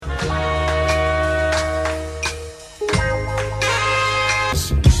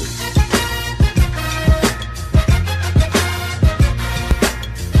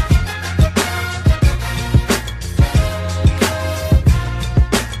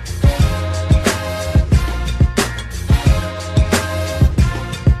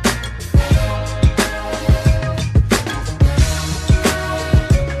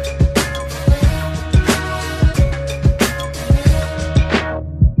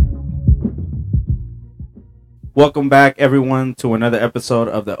Welcome back, everyone, to another episode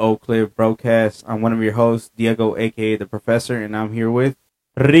of the Oak Cliff Broadcast. I'm one of your hosts, Diego, aka the Professor, and I'm here with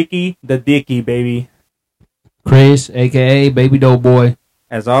Ricky the Dicky, baby. Chris, aka Baby Doe Boy.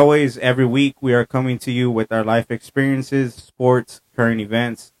 As always, every week we are coming to you with our life experiences, sports, current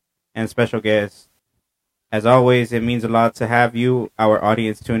events, and special guests. As always, it means a lot to have you, our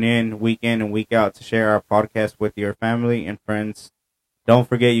audience, tune in week and week out to share our podcast with your family and friends. Don't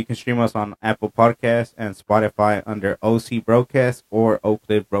forget you can stream us on Apple Podcasts and Spotify under OC Broadcast or Oak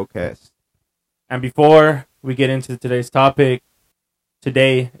Cliff Broadcast. And before we get into today's topic,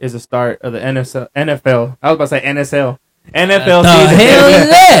 today is the start of the NFL. I was about to say NSL. NFL The season. hell is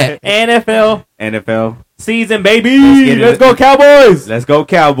that? NFL NFL. season, baby. get it. Let's go Cowboys. Let's go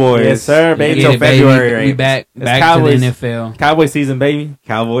Cowboys. Yes, sir, baby. Until Get it, February, baby. right? We back It's to Cowboys. the NFL. Cowboy season, baby.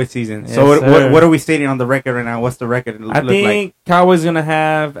 Cowboy season. Yes, So sir. what are we stating on the record right now? What's the record look I think like? Cowboys gonna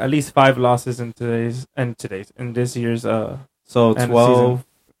have at least 5 losses in this year's So end of 12. season.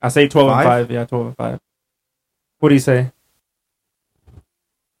 I say 12 and Five? 5. Yeah, 12 and 5. What do you say?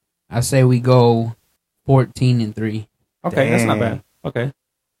 I say we go 14-3. Okay, that's not Dang. bad. Okay.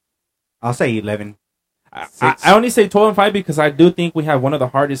 I'll say 11. I only say 12 and 5 because I do think we have one of the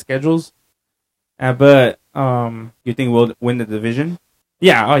hardest schedules. But You think we'll win the division?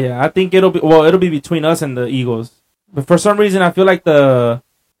 yeah, I think it'll be between us and the Eagles. But for some reason I feel like the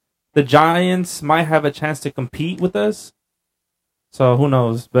Giants might have a chance to compete with us. So who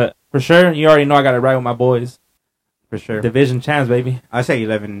knows? But for sure, you already know I got it right with my boys. For sure. Division champs, baby. I say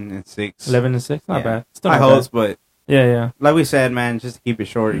 11 and 6. 11 and 6, not Yeah. bad. Still I not hope, but bad. Yeah. like we said, man, just to keep it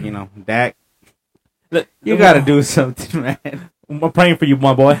short, Dak, Look, you got to do something, man. I'm praying for you,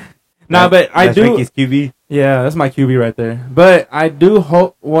 my boy. Nah, but I That's do. Ricky's QB. Yeah, that's my QB right there. But I do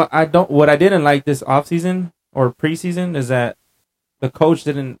hope what I didn't like this offseason or preseason is that the coach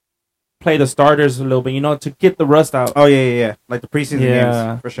didn't play the starters a little bit, to get the rust out. Oh, yeah. Like the preseason Yeah.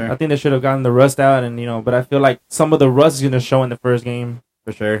 games, for sure. I think they should have gotten the rust out and but I feel like some of the rust is gonna show in the first game.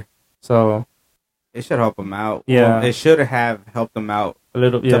 For sure. So It should help them out. Yeah. Well, it should have helped them out a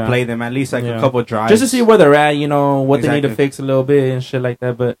little to play them at least like Yeah. a couple drives. just to see where they're at, what they need to Exactly. fix a little bit and shit like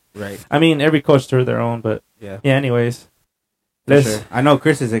that. But Right. I mean every coach to their own, but Yeah. anyways. For Let's sure. I know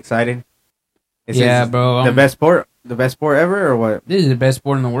Chris is excited. Is Yeah, this bro. The best sport ever, or what? This is the best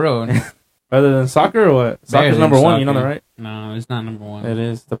sport in the world. other than soccer or what? Soccer's Better number than one, you know that, soccer. right? No, it's not number one. It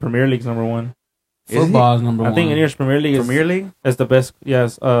is. The Premier League's number one. Is Football is number I one. think English Premier League is Premier League is the best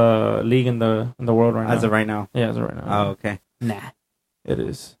league in the world right now. as of right now. Yeah, as of right now. Oh, okay. Nah. It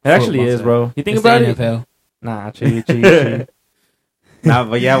is. It actually Football, is, so. bro. You think It's about the it? NFL. Nah, cheat. Nah,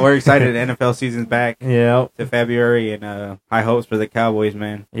 but yeah, we're excited. The NFL season's back Yep. to February, and high hopes for the Cowboys,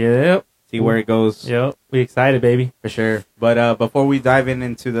 man. Yep. See where it goes. Yep. We excited, baby. For sure. But before we dive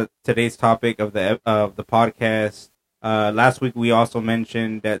into today's topic of the podcast, last week we also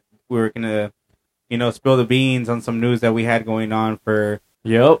mentioned that we were gonna, spill the beans on some news that we had going on for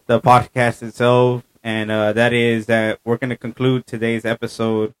Yep. the podcast itself, and that is that we're gonna conclude today's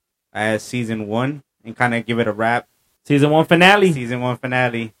episode as season 1 and kind of give it a wrap. Season 1 finale. Season 1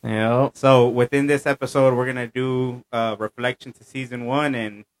 finale. Yep. So within this episode, we're gonna do reflection to season 1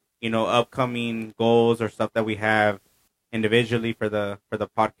 and upcoming goals or stuff that we have individually for the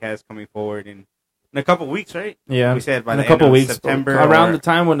podcast coming forward in a couple weeks, right? Yeah. We said by In the a couple end of weeks, September, around or the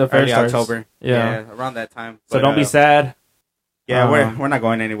time when the fair early starts. October. Yeah. Around that time. So But, don't be sad. Yeah, Um, we're not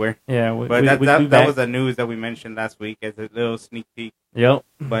going anywhere. Yeah. But we that do that was the news that we mentioned last week as a little sneak peek. Yep.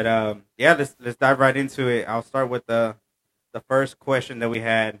 But yeah, let's dive right into it. I'll start with the first question that we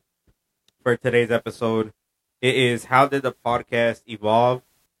had for today's episode. It is, how did the podcast evolve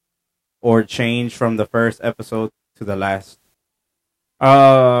or change from the first episode to the last?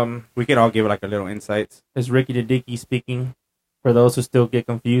 We could all give like a little insights. It's Ricky the Dicky speaking. For those who still get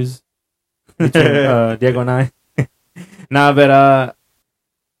confused between Diego and I. Nah, but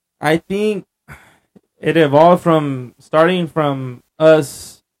I think it evolved from starting from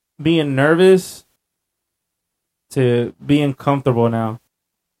us being nervous to being comfortable now.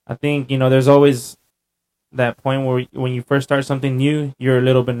 I think, there's always that point where when you first start something new, you're a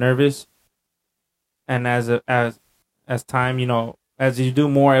little bit nervous. And as time, as you do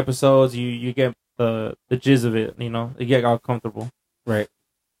more episodes, you get the jizz of it, you get all comfortable. Right.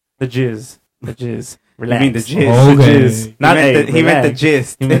 The jizz. Relax. You mean the jizz? Okay. The jizz. Not He meant the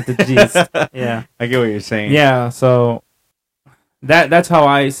gist. He meant the jizz. Yeah. I get what you're saying. Yeah. So that's how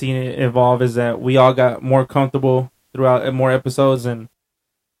I seen it evolve, is that we all got more comfortable throughout more episodes, and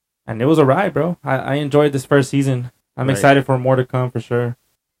it was a ride, bro. I enjoyed this first season. I'm Right. excited for more to come for sure.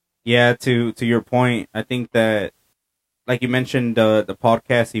 Yeah, to your point, I think that, like you mentioned, the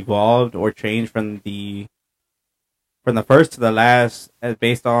podcast evolved or changed from the from the first to the last,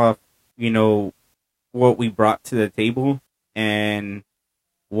 based off, what we brought to the table, and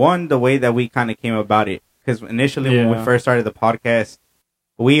one, the way that we kind of came about it. Because initially, when we first started the podcast,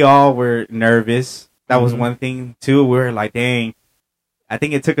 we all were nervous. That was one thing. Two, we were like, dang, I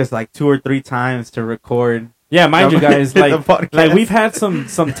think it took us like 2 or 3 times to record. Yeah, mind you guys, like we've had some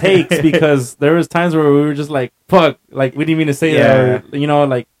takes because there was times where we were just like, fuck, like we didn't mean to say that. Or,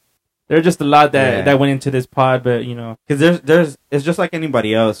 like there's just a lot that went into this pod, but because there's it's just like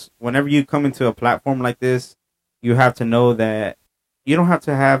anybody else. Whenever you come into a platform like this, you have to know that you don't have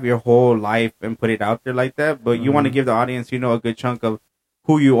to have your whole life and put it out there like that, but you want to give the audience, a good chunk of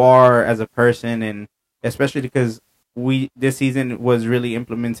who you are as a person, and especially because this season was really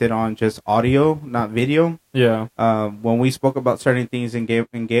implemented on just audio, not video. Yeah. When we spoke about certain things and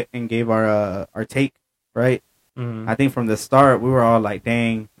gave our take, right? I think from the start we were all like,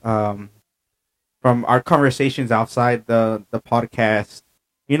 dang. From our conversations outside the podcast,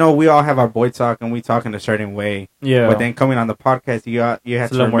 we all have our boy talk and we talk in a certain way. Yeah. But then coming on the podcast, you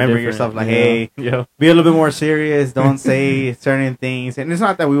have to remember yourself, like, hey, be a little bit more serious. Don't say certain things. And it's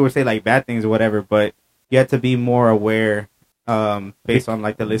not that we would say like bad things or whatever, but you have to be more aware, based on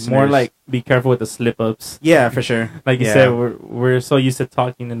like the listeners. More like be careful with the slip ups. Yeah, for sure. Like you said, we're so used to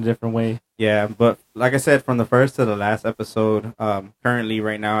talking in a different way. Yeah, but like I said, from the first to the last episode, currently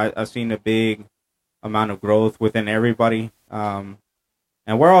right now, I've seen a big amount of growth within everybody. And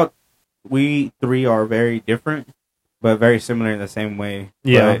we three are very different, but very similar in the same way.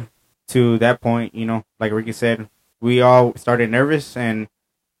 Yeah. But to that point, like Ricky said, we all started nervous, and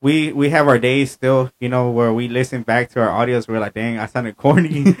we have our days still, where we listen back to our audios. We're like, dang, I sounded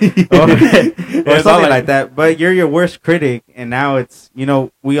corny or something like that. But you're your worst critic. And now it's,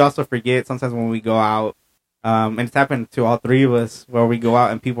 we also forget sometimes when we go out. And it's happened to all three of us where we go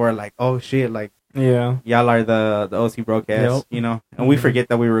out and people are like, oh shit, like, y'all are the OC broadcast, and we forget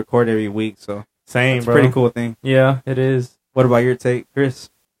that we record every week. So same, it's bro. a pretty cool thing. Yeah, it is. What about your take,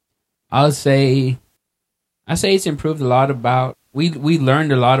 Chris? I say it's improved a lot. About we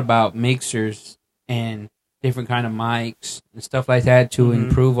learned a lot about mixers and different kind of mics and stuff like that to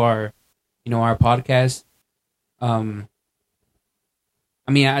improve our our podcast. I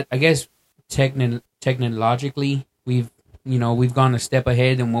mean, I guess technologically we've gone a step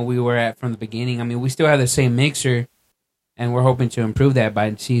ahead than what we were at from the beginning. I mean, we still have the same mixer, and we're hoping to improve that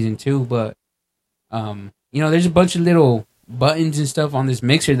by season 2. But there's a bunch of little buttons and stuff on this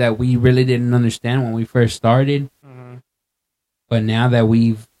mixer that we really didn't understand when we first started. But now that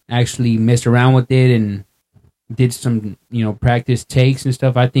we've actually messed around with it and did some, practice takes and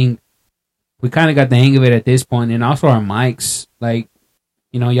stuff, I think we kind of got the hang of it at this point. And also our mics, like,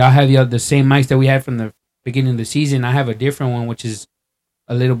 y'all have the same mics that we had from the beginning of the season. I have a different one, which is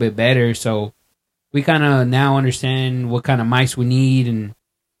a little bit better. So we kind of now understand what kind of mics we need and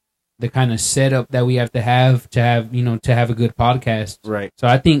the kind of setup that we have to have to have a good podcast. Right. So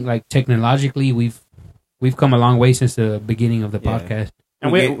I think like technologically we've come a long way since the beginning of the podcast.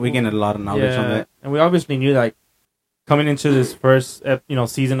 And we gained a lot of knowledge on that. And we obviously knew, like, coming into this first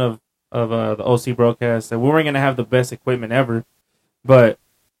season of the OC broadcast, that we weren't going to have the best equipment ever. But,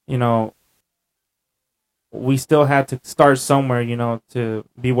 we still had to start somewhere, to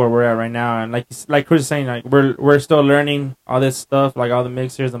be where we're at right now. And like Chris is saying, like we're still learning all this stuff, like all the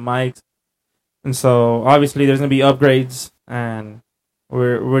mixers, the mics. And so obviously there's going to be upgrades, and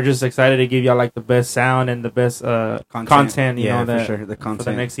we're just excited to give y'all like the best sound and the best content, for sure, the content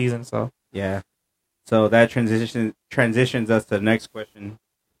for the next season. So yeah, so that transitions us to the next question.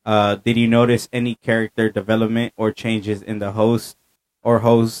 Did you notice any character development or changes in the host or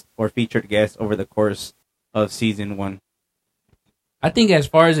featured guest over the course of season 1? I think as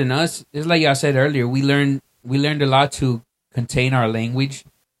far as in us, it's like y'all said earlier, we learned a lot to contain our language,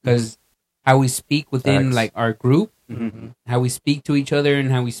 because how we speak within like our group. How we speak to each other and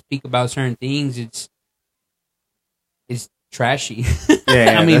how we speak about certain things, it's trashy.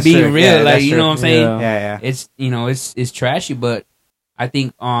 I mean, being real, like, you know what I'm saying? Yeah. It's it's trashy, but I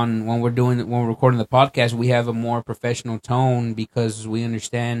think when we're recording the podcast, we have a more professional tone because we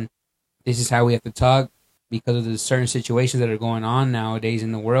understand this is how we have to talk because of the certain situations that are going on nowadays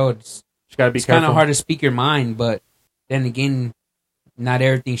in the world. It's kind of hard to speak your mind, but then again, not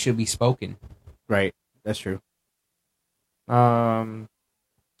everything should be spoken. Right. That's true. I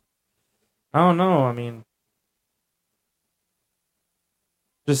don't know. I mean,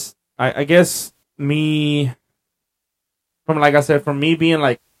 just I guess from me being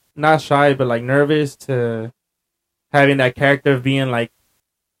like not shy but like nervous to having that character of being like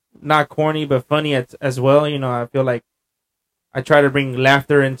not corny but funny as well. I feel like I try to bring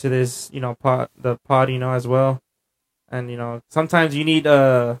laughter into this, the pod, as well. and sometimes you need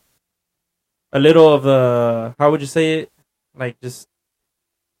a little of the, how would you say it? Like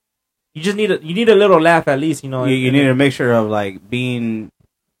you need a little laugh at least, You need a mixture of like being,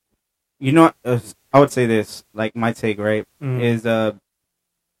 I would say this, like my take, right, is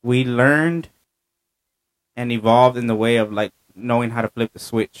we learned and evolved in the way of like knowing how to flip the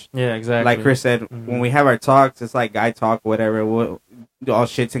switch. Yeah, exactly. Like Chris said, when we have our talks, it's like guy talk, whatever. We'll do all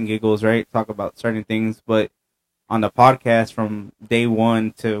shits and giggles, right? Talk about certain things, but on the podcast from day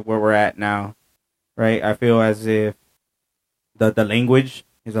one to where we're at now, right? I feel as if the language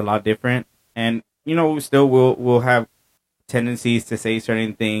is a lot different, and we still will have tendencies to say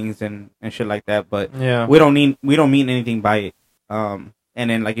certain things and shit like that, but yeah, we don't mean anything by it. And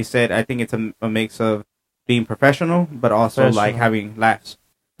then, like you said, I think it's a mix of being professional, but also like having laughs.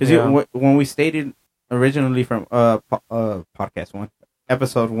 Because when we stated originally from podcast 1,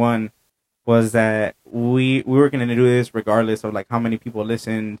 episode 1, was that we were going to do this regardless of like how many people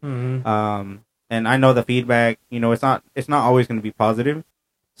listened. And I know the feedback, it's not always going to be positive.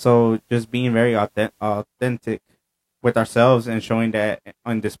 So just being very authentic with ourselves and showing that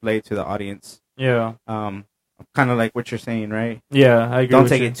on display to the audience. Yeah. Kind of like what you're saying, right? Yeah, I agree. Don't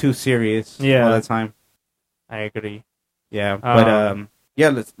take it too serious all the time. I agree. Yeah, but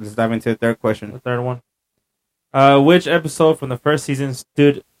let's dive into the third question. The third one. Which episode from the first season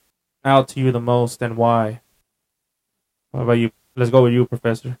stood out to you the most and why? What about you? Let's go with you,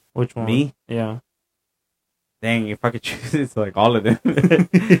 Professor. Which one? Me? Yeah. Dang, if I could choose, it's like all of them.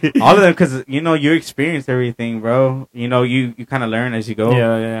 All of them, because, you experience everything, bro. You kind of learn as you go.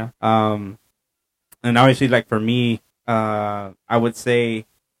 Yeah. And obviously, like, for me, I would say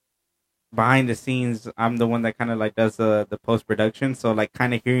behind the scenes, I'm the one that kind of, like, does the post-production. So, like,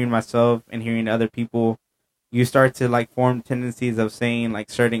 kind of hearing myself and hearing other people, you start to, like, form tendencies of saying,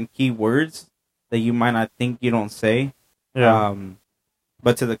 like, certain key words that you might not think you don't say. Yeah.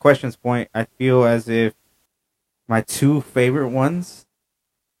 But to the question's point, I feel as if my 2 favorite ones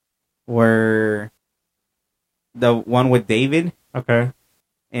were the one with David. Okay.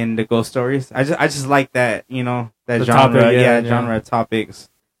 And the ghost stories. I just like that, that the genre. Topic, genre of topics.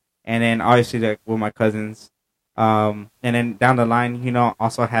 And then obviously like with my cousins. And then down the line,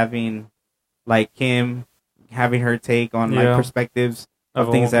 also having like Kim having her take on like perspectives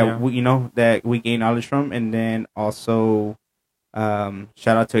of things that we, that we gain knowledge from, and then also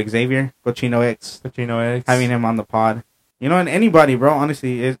shout out to Xavier Cochino X having him on the pod, and anybody, bro.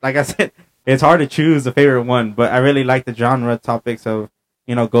 Honestly, it's like I said, it's hard to choose a favorite one, but I really like the genre topics of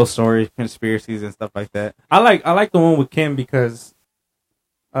ghost stories, conspiracies, and stuff like that. I like the one with Kim because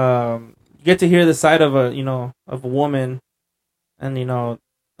you get to hear the side of a woman, and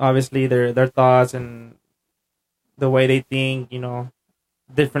obviously their thoughts and the way they think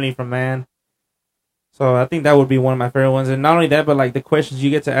differently from man. So I think that would be one of my favorite ones. And not only that, but like the questions you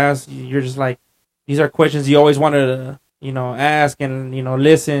get to ask, you're just like, these are questions you always wanted to, ask and,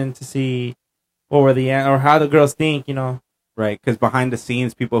 listen to see what were or how the girls think, Right. Because behind the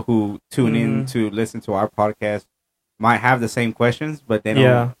scenes, people who tune in to listen to our podcast might have the same questions, but they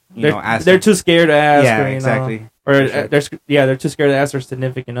don't, ask. They're too scared to ask. Yeah, exactly. Or they're too scared to ask their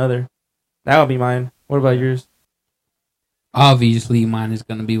significant other. That would be mine. What about yours? Obviously, mine is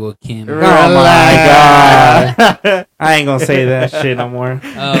gonna be with Kim. Oh my god! I ain't gonna say that shit no more.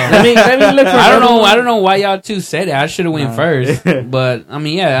 Let me look for. I don't know why y'all two said it. I should have went first, but I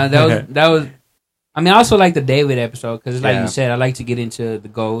mean, yeah, that was. I mean, I also like the David episode because, like you said, I like to get into the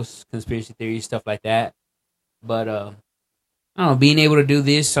ghosts, conspiracy theories, stuff like that. But I don't know, being able to do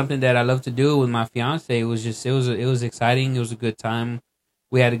this, something that I love to do with my fiance, it was exciting. It was a good time.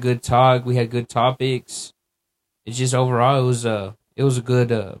 We had a good talk. We had good topics. It's just overall, it was a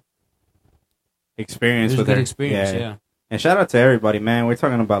good experience. It was a good experience, yeah. And shout out to everybody, man. We're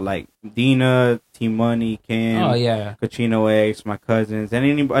talking about like Dina, T Money, Kim, Cochino X, my cousins, and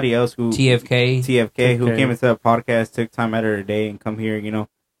anybody else who TFK who came into the podcast, took time out of their day and come here,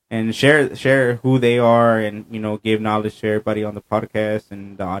 and share who they are, and give knowledge to everybody on the podcast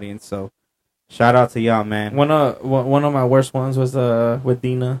and the audience. So shout out to y'all, man. One of my worst ones was with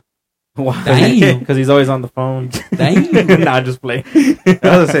Dina. Why? Because he's always on the phone. Damn. Nah, just play. I was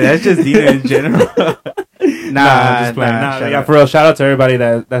gonna say that's just Dina in general. Nah, just playing. Yeah, for real. Shout out to everybody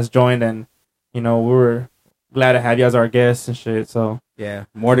that's joined, and we were glad to have you as our guests and shit. So yeah,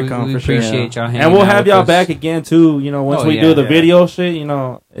 more to come. We for appreciate sure. y'all, and we'll have y'all back again too. Once we do the video shit,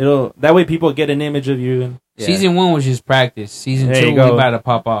 it'll that way people get an image of you. And Season 1 was just practice. Season 2 we about to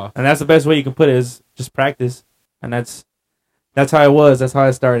pop off, and that's the best way you can put it, is just practice, and that's how it was. That's how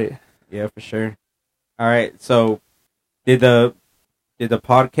it started. Yeah, for sure. All right. So, did did the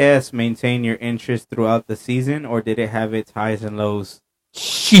podcast maintain your interest throughout the season, or did it have its highs and lows?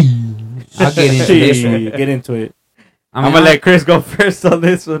 I'll get into this one. Get into it. I'm gonna let Chris go first on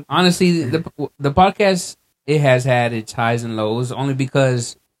this one. Honestly, the podcast, it has had its highs and lows, only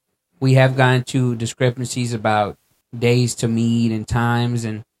because we have gotten to discrepancies about days to meet and times,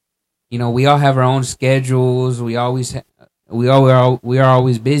 and you know, we all have our own schedules. We are always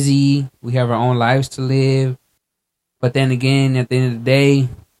busy. We have our own lives to live. But then again, at the end of the day, you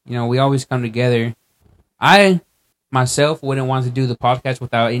know, we always come together. I myself wouldn't want to do the podcast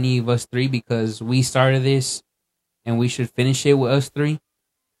without any of us three, because we started this and we should finish it with us three.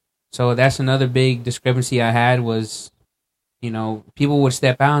 So that's another big discrepancy I had was, you know, people would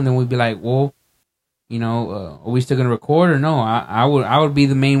step out and then we'd be like, well, you know, are we still going to record or no? I would be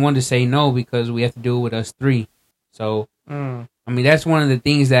the main one to say no, because we have to do it with us three. So, I mean, that's one of the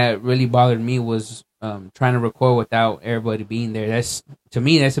things that really bothered me was trying to record without everybody being there. To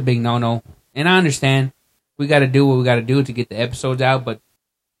me, that's a big no-no. And I understand we got to do what we got to do to get the episodes out. But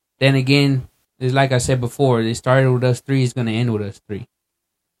then again, it's like I said before, it started with us three. It's going to end with us three.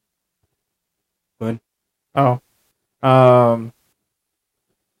 Good. Oh.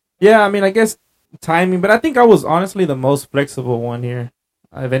 Yeah, I mean, I guess timing, but I think I was honestly the most flexible one here.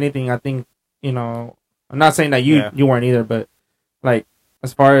 If anything, I think, you know, I'm not saying that you weren't either, but like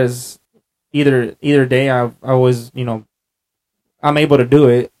as far as either day, I always, you know, I'm able to do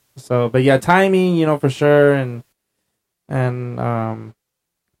it. So, but yeah, timing, you know, for sure, and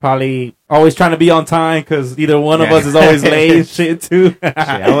probably always trying to be on time, because either one of us is always late. Shit too.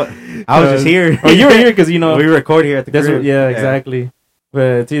 I was just here. Oh, you were here because, you know, we record here at the crib. Yeah, exactly.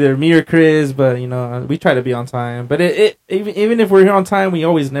 But it's either me or Chris. But you know, we try to be on time. But even if we're here on time, we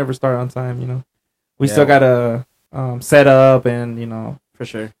always never start on time. You know, we still gotta set up, and you know, for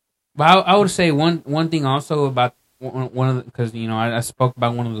sure. But I would say one thing also about one of the, because you know I spoke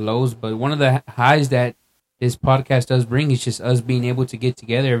about one of the lows, but one of the highs that this podcast does bring is just us being able to get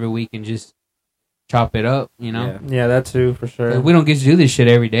together every week and just chop it up. You know, yeah, that too, for sure. We don't get to do this shit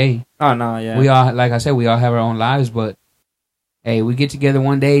every day. Oh no, yeah. We all, like I said, we all have our own lives, but hey, we get together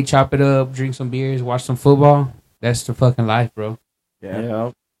one day, chop it up, drink some beers, watch some football. That's the fucking life, bro.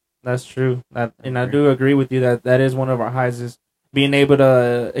 Yeah, that's true. And I do agree with you that is one of our highs, is being able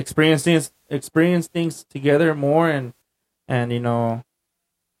to experience things together more, and you know,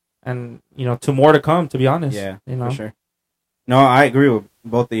 to more to come. To be honest, you know, for sure. No, I agree with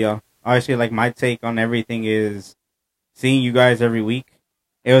both of y'all. Obviously, like my take on everything is seeing you guys every week.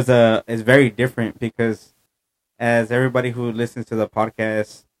 It's very different, because as everybody who listens to the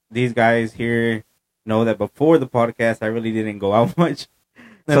podcast, these guys here know that before the podcast, I really didn't go out much.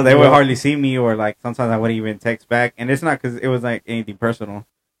 So they would hardly see me, or like sometimes I wouldn't even text back. And it's not because it was like anything personal,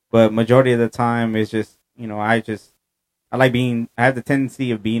 but majority of the time it's just, you know, I like I have the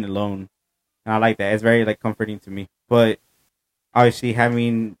tendency of being alone. And I like that. It's very like comforting to me. But obviously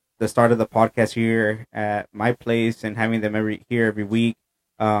having the start of the podcast here at my place and having them every week,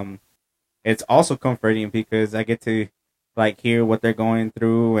 it's also comforting, because I get to like hear what they're going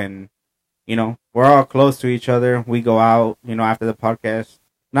through, and you know, we're all close to each other. We go out, you know, after the podcast.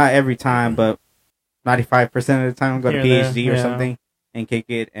 Not every time, but 95% of the time, go to PhD or something and kick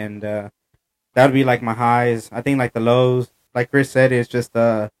it. And that would be like my highs. I think like the lows, like Chris said, is just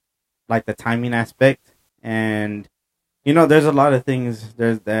like the timing aspect. And you know, there's a lot of things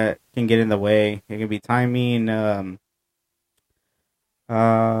that can get in the way. It can be timing.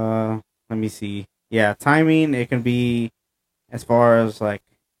 Let me see. Yeah, timing. It can be as far as like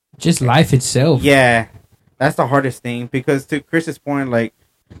just life itself. Yeah, that's the hardest thing, because to Chris's point, like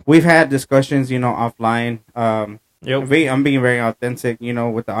we've had discussions, you know, offline. I'm being very authentic, you know,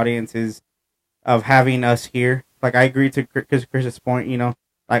 with the audiences of having us here. Like I agree to Chris's point, you know,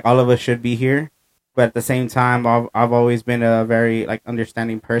 like all of us should be here, but at the same time, I've always been a very like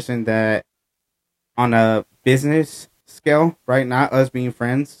understanding person that on a business scale, right? Not us being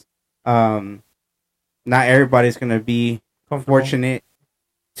friends. Not everybody's gonna be fortunate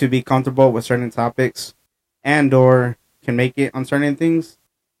to be comfortable with certain topics and or can make it on certain things.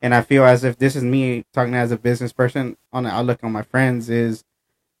 And I feel as if this is me talking as a business person on the outlook on my friends, is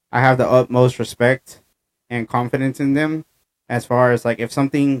I have the utmost respect and confidence in them, as far as like if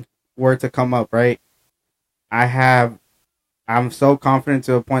something were to come up, right? I'm so confident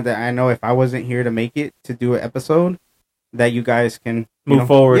to a point that I know if I wasn't here to make it to do an episode, that you guys can move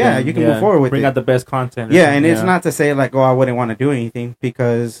forward. Yeah, you can move forward with bring out the best content. Yeah, and it's not to say like, oh, I wouldn't want to do anything,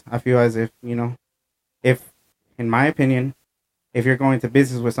 because I feel as if, you know, if, in my opinion, if you're going to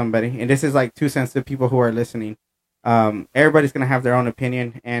business with somebody, and this is like 2 cents to people who are listening, everybody's gonna have their own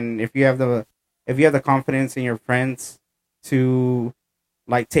opinion, and if you have the confidence in your friends to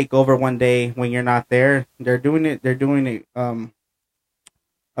like take over one day when you're not there. They're doing it.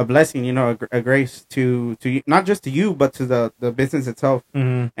 A blessing, a grace to you, not just to you, but to the business itself.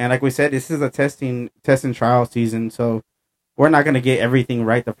 Mm-hmm. And like we said, this is a test and trial season, so we're not gonna get everything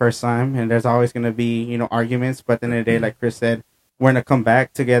right the first time, and there's always gonna be arguments. But at the end of the day, like Chris said, we're gonna come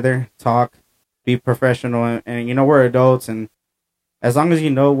back together, talk, be professional, and we're adults, and as long as you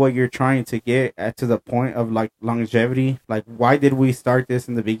know what you're trying to get to the point of like longevity, like why did we start this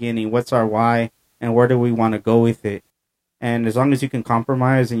in the beginning? What's our why, and where do we want to go with it? And as long as you can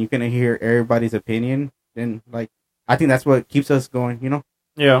compromise and you can hear everybody's opinion, then like I think that's what keeps us going,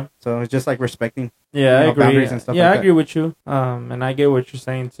 Yeah. So it's just like respecting, Yeah, I agree. boundaries and stuff. Yeah, like I that. agree with you. And I get what you're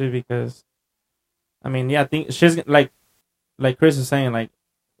saying too, because, I mean, yeah, I think she's like Chris is saying, like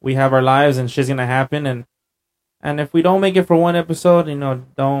we have our lives and shit's gonna happen, and if we don't make it for one episode,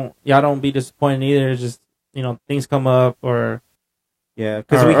 don't be disappointed either. It's just things come up or Yeah,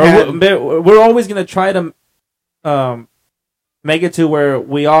 because we're always gonna try to make it to where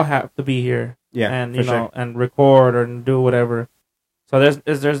we all have to be here. Yeah, and sure. and record or do whatever. So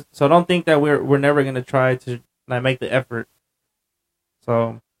there's so don't think that we're never gonna try to like make the effort.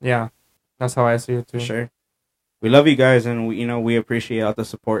 So yeah, that's how I see it too. Sure. We love you guys, and we appreciate all the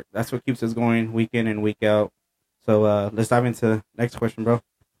support. That's what keeps us going week in and week out. So let's dive into the next question, bro.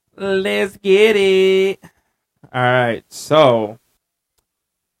 Let's get it. All right. So,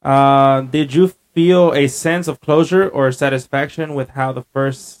 did you feel a sense of closure or satisfaction with how the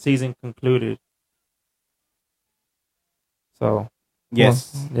first season concluded? So,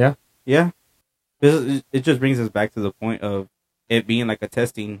 Yes. Well, Yeah. It just brings us back to the point of it being like a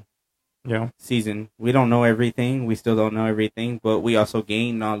testing season. We don't know everything. We still don't know everything, but we also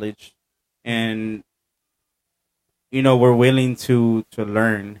gain knowledge, and we're willing to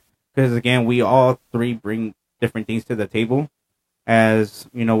learn, because again, we all three bring different things to the table, as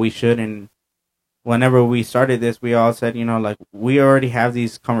we should. And whenever we started this, we all said, like we already have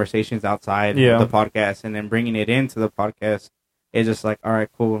these conversations outside of the podcast, and then bringing it into the podcast is just like, all right,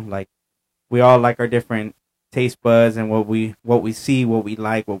 cool. Like we all like our different taste buds and what we see, what we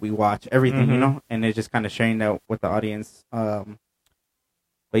like, what we watch, everything, and it's just kind of sharing that with the audience. But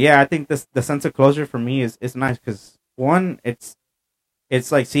yeah, I think the sense of closure for me is nice, because one, it's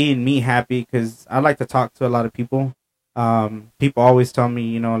like seeing me happy, because I like to talk to a lot of people. People always tell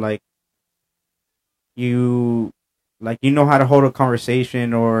me, like you know how to hold a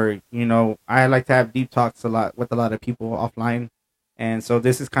conversation, or I like to have deep talks a lot with a lot of people offline, and so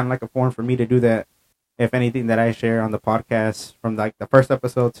this is kind of like a forum for me to do that. If anything that I share on the podcast from like the first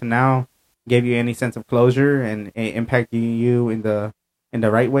episode to now gave you any sense of closure and it impacted you in the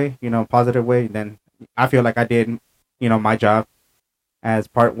right way, positive way, then I feel like I did, my job as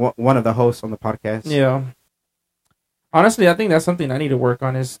one of the hosts on the podcast. Yeah. Honestly, I think that's something I need to work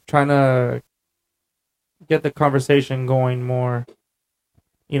on, is trying to get the conversation going more.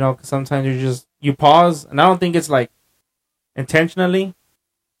 'Cause sometimes you pause, and I don't think it's like intentionally.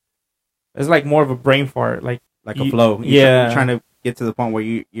 It's like more of a brain fart, like a flow. You're trying to get to the point where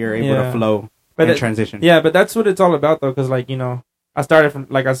you're able to flow and transition. Yeah, but that's what it's all about, though, because I started from,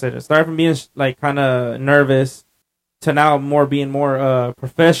 like I said, being like kind of nervous to now being more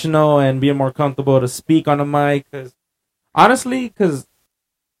professional and being more comfortable to speak on the mic. Because honestly,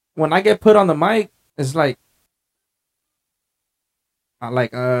 when I get put on the mic, it's like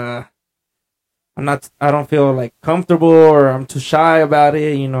I don't feel like comfortable, or I'm too shy about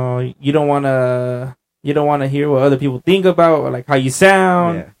it. You don't want to hear what other people think about, or like how you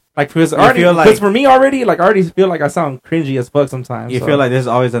sound. Yeah. Like, because for me already, like I already feel like I sound cringy as fuck sometimes. You feel like there's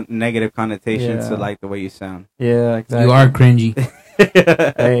always a negative connotation to like the way you sound. Yeah, exactly. You are cringy.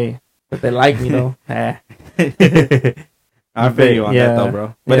 Hey, but they like me though. I feel you on that though,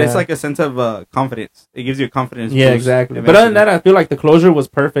 bro. But it's like a sense of confidence. It gives you a confidence. Yeah, exactly. Eventually. But other than that, I feel like the closure was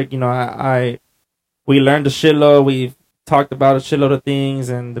perfect. We learned a shitload. We've talked about a shitload of things,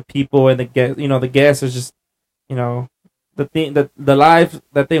 and the people and the guests is just, the life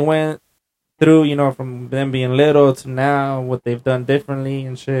that they went through, from them being little to now, what they've done differently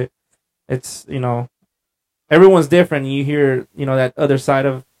and shit. It's, everyone's different. You hear, that other side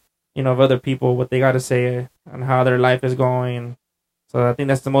of, of other people, what they got to say and how their life is going. So I think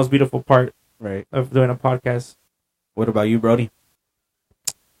that's the most beautiful part, right, of doing a podcast. What about you, Brody?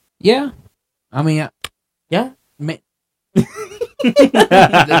 Yeah. I mean, yeah.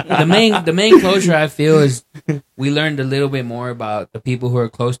 The main closure I feel is we learned a little bit more about the people who are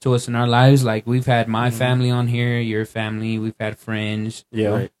close to us in our lives. Like we've had my family on here, your family, we've had friends,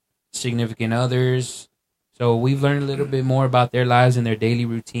 significant others. So we've learned a little bit more about their lives and their daily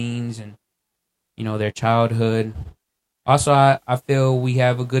routines and their childhood. Also, I feel we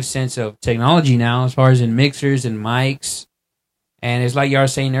have a good sense of technology now, as far as in mixers and mics, and it's like y'all were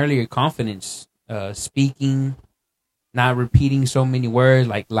saying earlier, confidence, speaking, not repeating so many words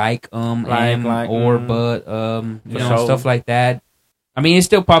like or but stuff like that. I mean, it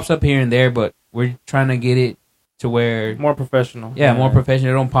still pops up here and there, but we're trying to get it to where more professional. Yeah, more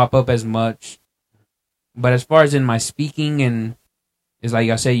professional. It don't pop up as much. But as far as in my speaking and it's like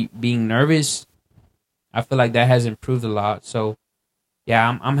I say, being nervous, I feel like that has improved a lot. So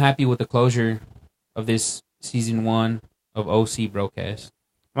yeah, I'm happy with the closure of this season 1 of OC broadcast.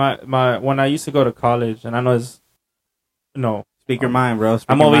 My when I used to go to college, and I know it's speak your mind, bro.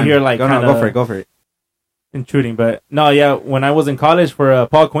 I'm over here like go for it. Intruding, but no, yeah. When I was in college for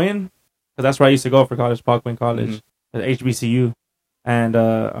Paul Quinn, because that's where I used to go for college, Paul Quinn College, at HBCU, and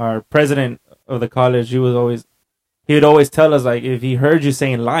our president of the college, he would always tell us, like, if he heard you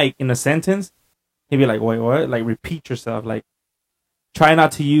saying like in a sentence, he'd be like, wait, what? Like, repeat yourself, like, try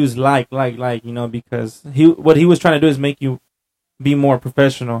not to use like, because what he was trying to do is make you be more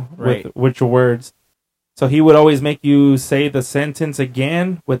professional with your words. So he would always make you say the sentence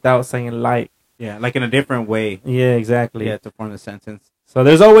again without saying like. Yeah, like in a different way. Yeah, exactly. Yeah, to form the sentence. So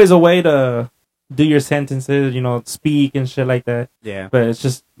there's always a way to do your sentences, speak and shit like that. Yeah. But it's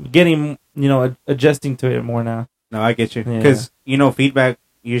just getting, adjusting to it more now. No, I get you. Because, feedback,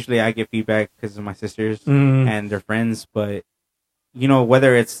 usually I get feedback because of my sisters and their friends. But,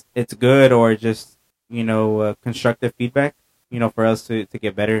 whether it's good or just, constructive feedback, for us to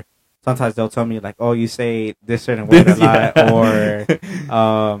get better. Sometimes they'll tell me, like, oh, you say this certain word a lot. Or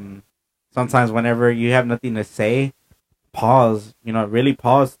sometimes whenever you have nothing to say, pause, really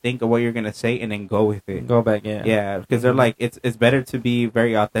pause, think of what you're going to say, and then go with it. Go back, yeah. Yeah, because they're like, it's better to be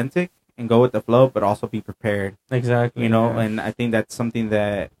very authentic and go with the flow, but also be prepared. Exactly. And I think that's something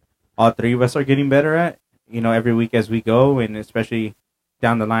that all three of us are getting better at, every week as we go, and especially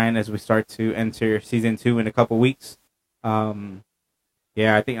down the line as we start to enter season 2 in a couple weeks.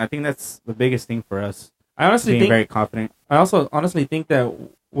 Yeah, I think that's the biggest thing for us. I honestly being think, very confident. I also honestly think that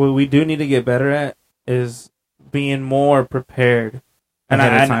what we do need to get better at is being more prepared. And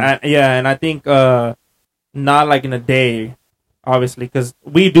I think not like in a day, obviously, because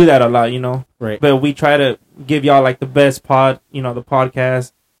we do that a lot, Right. But we try to give y'all like the best the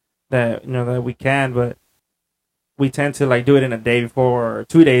podcast that that we can, but we tend to like do it in a day before or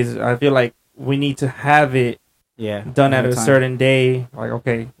 2 days. I feel like we need to have it done at a certain day. Like,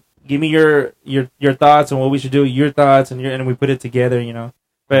 okay, give me your thoughts on what we should do, your thoughts, and we put it together,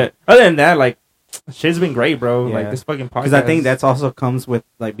 But other than that, like, shit's been great, bro. Yeah. Like, this fucking podcast. Because I think that's also comes with,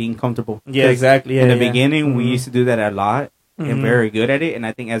 like, being comfortable. Yeah, exactly. Yeah, in the beginning, we used to do that a lot and very good at it. And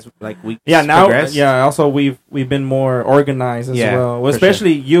I think as, like, we progress. Yeah, also, we've been more organized as well.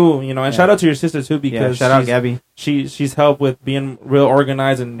 Especially you, and shout out to your sister, too, because shout out Gabby. She's helped with being real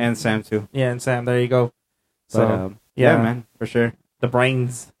organized. And Sam, too. Yeah, and Sam. There you go. So, but, yeah, man, for sure. The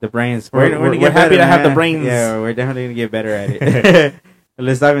brains. We're happy to have the brains. Yeah, we're definitely going to get better at it.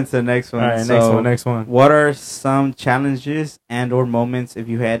 Let's dive into the next one. All right, next one. What are some challenges and or moments, if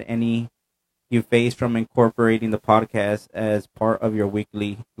you had any, you faced from incorporating the podcast as part of your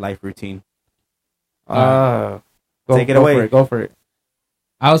weekly life routine? Take it away. Go for it.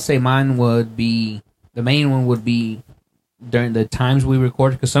 I would say mine would be, the main one would be during the times we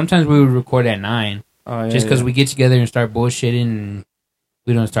record, because sometimes we would record at 9. Just because we get together and start bullshitting, and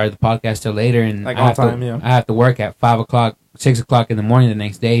we don't start the podcast till later, and like I have to work at 5 o'clock, 6 o'clock in the morning the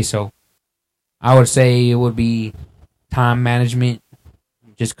next day. So I would say it would be time management,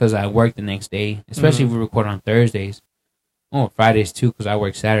 just because I work the next day, especially if we record on Thursdays. Oh, Fridays too, because I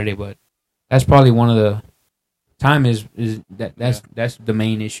work Saturday. But that's probably one of the time that's the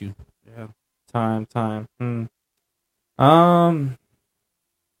main issue. Yeah, time.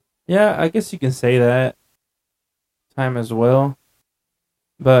 Yeah, I guess you can say that. Time as well.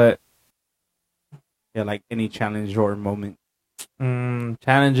 But yeah, like any challenge or moment.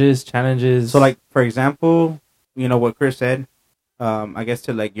 Challenges. So, like, for example, what Chris said, I guess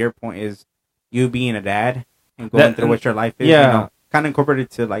to, like, your point is you being a dad and going through what your life is, kind of incorporated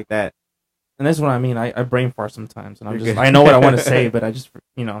to, like, that. And that's what I mean. I brain fart sometimes, and I know what I want to say, but I just,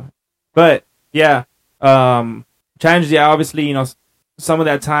 But, yeah, challenges, obviously, some of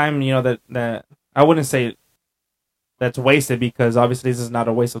that time, that I wouldn't say that's wasted, because obviously this is not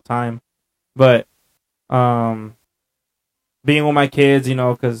a waste of time. But being with my kids,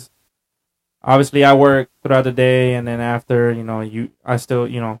 because obviously I work throughout the day, and then after, I still,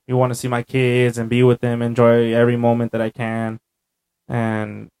 you want to see my kids and be with them, enjoy every moment that I can.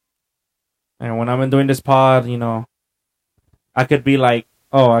 And when I'm doing this pod, I could be like,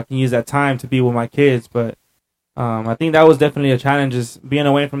 oh, I can use that time to be with my kids, but I think that was definitely a challenge, is being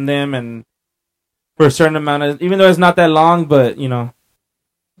away from them and for a certain amount of, even though it's not that long, but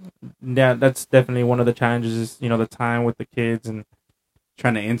yeah, that's definitely one of the challenges. Is the time with the kids, and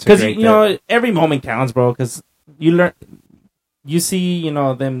trying to integrate. Because every moment counts, bro. Because you learn, you see,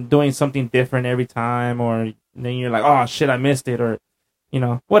 them doing something different every time, or then you're like, oh shit, I missed it, or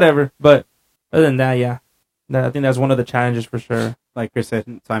whatever. But other than that, yeah, I think that's one of the challenges for sure. Like Chris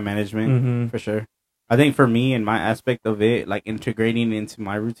said, time management for sure. I think for me and my aspect of it, like integrating into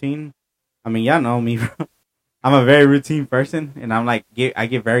my routine. I mean, y'all know me, bro. I'm a very routine person, and I'm like, I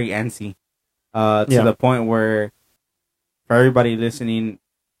get very antsy, to the point where, for everybody listening,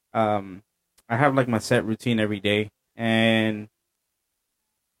 I have like my set routine every day, and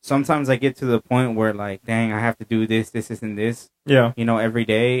sometimes I get to the point where like, dang, I have to do this, and this, every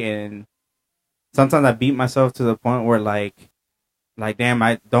day, and sometimes I beat myself to the point where like, damn,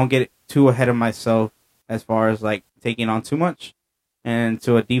 I don't get too ahead of myself as far as like taking on too much, and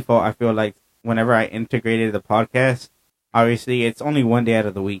to a default, I feel like whenever I integrated the podcast, obviously it's only one day out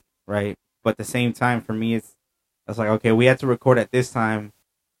of the week, right? But at the same time, for me, it's like, okay, we had to record at this time,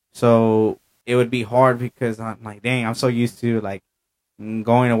 so it would be hard because I'm like, dang, I'm so used to like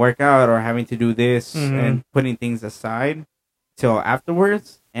going to work out or having to do this and putting things aside till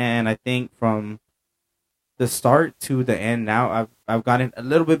afterwards. And I think from the start to the end now, I've gotten a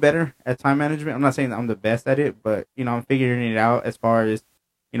little bit better at time management. I'm not saying that I'm the best at it, but I'm figuring it out as far as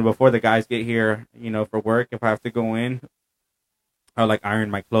before the guys get here, for work. If I have to go in, I'll like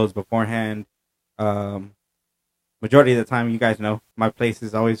iron my clothes beforehand. Majority of the time, you guys know my place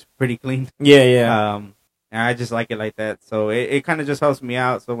is always pretty clean. Yeah. And I just like it like that. So it kind of just helps me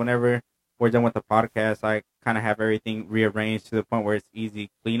out. So whenever we're done with the podcast, I kind of have everything rearranged to the point where it's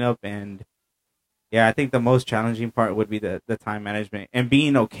easy cleanup. And yeah, I think the most challenging part would be the time management and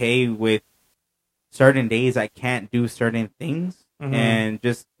being okay with certain days I can't do certain things. And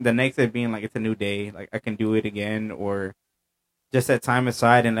just the next day being like, it's a new day, like I can do it again, or just set time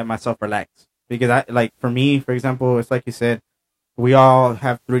aside and let myself relax. Because for me, for example, it's like you said, we all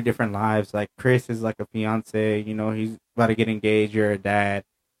have 3 different lives. Like Chris is like a fiance, he's about to get engaged, you're a dad.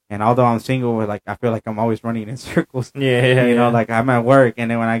 And although I'm single, like I feel like I'm always running in circles. Yeah. Like I'm at work,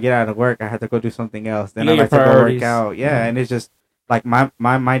 and then when I get out of work, I have to go do something else. Then I like to go work out. Yeah, and it's just like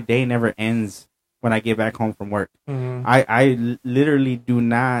my day never ends when I get back home from work. I literally do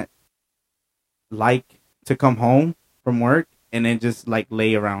not like to come home from work and then just like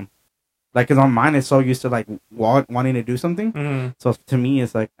lay around. Like, cause my mind is so used to like wanting to do something. So to me,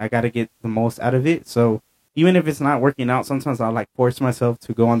 it's like I gotta get the most out of it. So even if it's not working out, sometimes I'll like force myself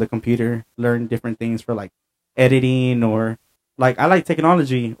to go on the computer, learn different things for like editing, or like I like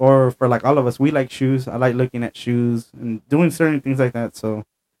technology, or for like all of us, we like shoes. I like looking at shoes and doing certain things like that. So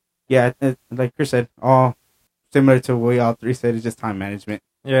yeah, like Chris said, all similar to what we all 3 said, is just time management.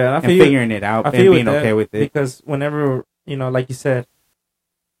 Yeah, and figuring it out and being okay with it. Because whenever, like you said,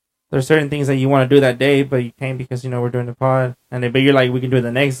 there's certain things that you want to do that day, but you can't because, we're doing the pod. But you're like, we can do it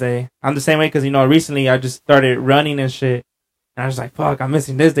the next day. I'm the same way because, recently I just started running and shit. And I was like, fuck, I'm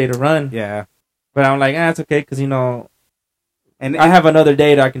missing this day to run. Yeah. But I'm like, it's okay because, and I have another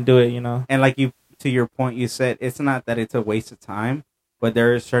day that I can do it, And like to your point, you said, it's not that it's a waste of time, but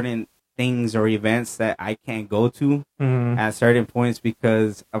there are certain things or events that I can't go to at certain points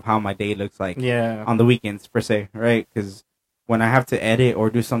because of how my day looks like. Yeah. On the weekends, per se, right? Because when I have to edit or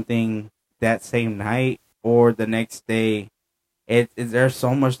do something that same night or the next day, there's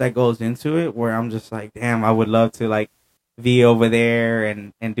so much that goes into it where I'm just like, damn, I would love to like be over there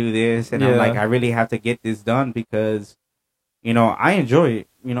and do this. And I'm like, I really have to get this done because, I enjoy it.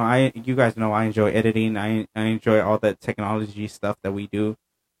 You guys know I enjoy editing. I enjoy all the technology stuff that we do.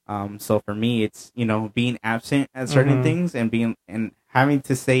 So for me, it's, being absent at certain things and having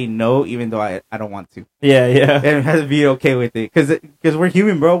to say no, even though I don't want to. Yeah. And have to be okay with it. Cause we're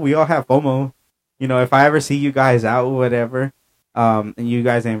human, bro. We all have FOMO. If I ever see you guys out or whatever, and you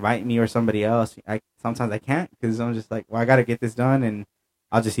guys invite me or somebody else, sometimes I can't because I'm just like, well, I got to get this done and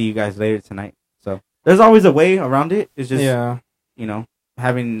I'll just see you guys later tonight. So there's always a way around it. It's just,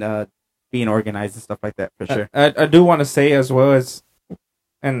 having, being organized and stuff like that for sure. I do want to say as well as,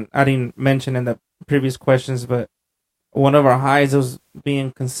 and I didn't mention in the previous questions, but one of our highs was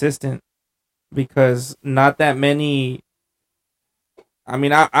being consistent because not that many. I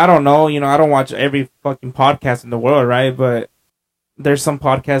mean, I don't know, I don't watch every fucking podcast in the world, right? But there's some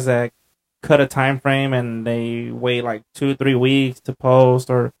podcasts that cut a time frame and they wait like 2-3 weeks to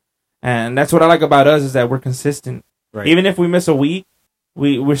post, and that's what I like about us is that we're consistent. Right. Even if we miss a week,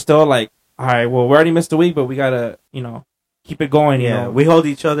 we're still like, all right, well, we already missed a week, but we gotta, keep it going. You Yeah, know, we hold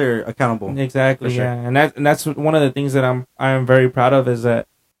each other accountable. exactly. For sure. Yeah, and that's one of the things that I'm very proud of is that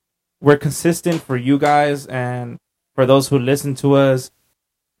we're consistent for you guys and for those who listen to us,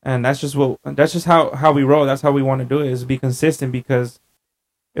 and that's just how we roll. That's how we want to do it, is be consistent, because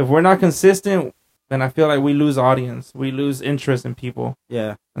if we're not consistent, then I feel like we lose audience, we lose interest in people.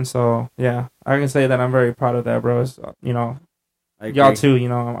 Yeah, And so, yeah, I can say that I'm very proud of that, bro. It's, you know, I agree. y'all too. You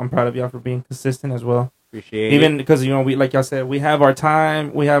know, I'm proud of y'all for being consistent as well. Appreciate Even it. because, you know, we, like y'all said, we have our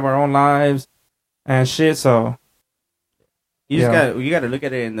time, we have our own lives and shit. So You just Yeah. got you got to look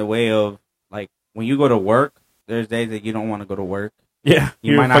at it in the way of like when you go to work. There's days that you don't want to go to work. yeah,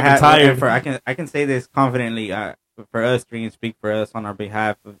 You you're might not fucking have. tired. For I can say this confidently. For us three and speak for us on our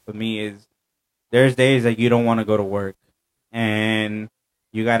behalf. For me is there's days that you don't want to go to work, and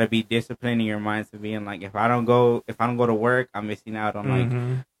you got to be disciplined in your mind to being like, if I don't go to work, I'm missing out on like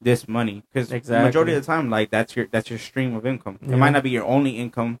Mhm. this money, because Exactly. majority of the time, like that's your stream of income. Yeah. It might not be your only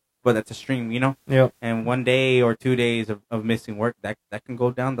income, but that's a stream, you know. Yep. And 1 day or 2 days of missing work, that can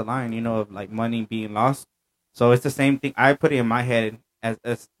go down the line, you know, of like money being lost. So it's the same thing. I put it in my head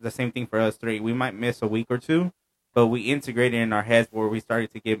as the same thing for us three. We might miss a week or two, but we integrated in our heads where we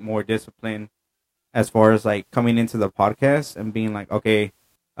started to get more discipline as far as like coming into the podcast and being like, okay,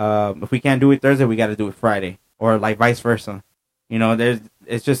 if we can't do it Thursday, we got to do it Friday, or like vice versa. You know,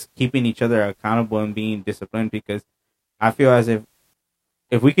 it's just keeping each other accountable and being disciplined, because I feel as if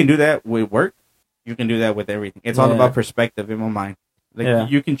we can do that with work, you can do that with everything. It's all Yeah. about perspective in my mind. Like Yeah.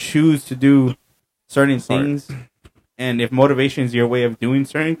 you can choose to do certain things, and if motivation is your way of doing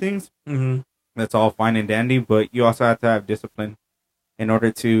certain things, Mhm. that's all fine and dandy. But you also have to have discipline in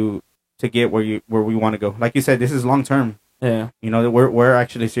order to get where we want to go. Like you said, this is long term. Yeah. You know, that we're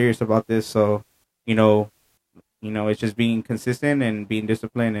actually serious about this. So, you know, it's just being consistent and being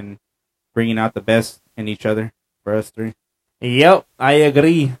disciplined and bringing out the best in each other for us three. Yep. I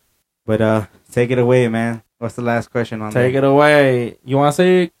agree. But take it away, man. What's the last question on Take it away. You want to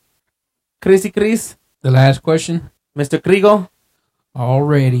say it? Chrissy Chris? The last question. Mr. Krigo?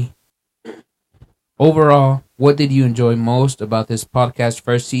 Already. Overall, what did you enjoy most about this podcast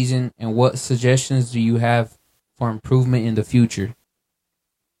first season, and what suggestions do you have for improvement in the future?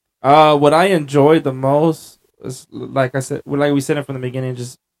 What I enjoyed the most is, like we said it from the beginning,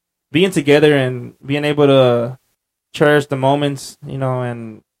 just being together and being able to cherish the moments, you know,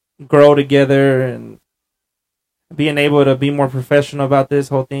 and grow together, and being able to be more professional about this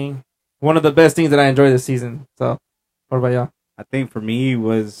whole thing. One of the best things that I enjoyed this season. So, what about y'all? I think for me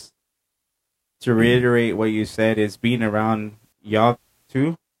was to reiterate what you said, is being around y'all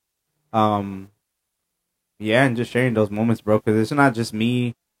too. Yeah, and just sharing those moments, bro, because it's not just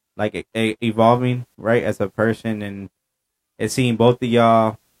me like evolving, right, as a person, and it's seeing both of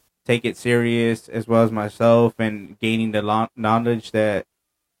y'all take it serious as well as myself, and gaining the knowledge that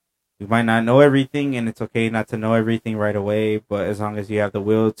we might not know everything, and it's okay not to know everything right away, but as long as you have the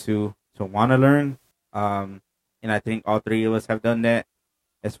will to want to learn, and I think all three of us have done that.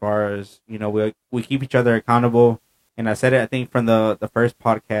 As far as, you know, we keep each other accountable, and I said it, I think, from the first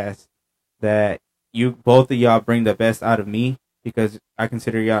podcast, that you both of y'all bring the best out of me, because I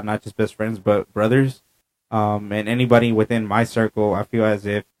consider y'all not just best friends but brothers. And anybody within my circle, I feel as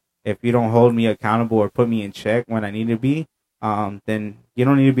if you don't hold me accountable or put me in check when I need to be, then you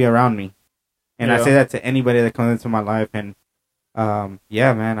don't need to be around me. And I Yeah. say that to anybody that comes into my life. And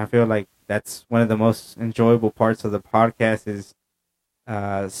yeah, man, I feel like that's one of the most enjoyable parts of the podcast, is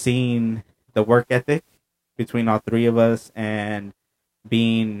seeing the work ethic between all three of us, and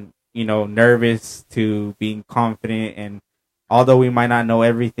being, you know, nervous to being confident. And although we might not know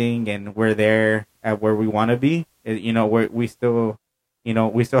everything and we're there at where we want to be, you know, we still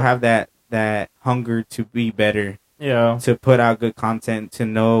have that hunger to be better, Yeah. to put out good content, to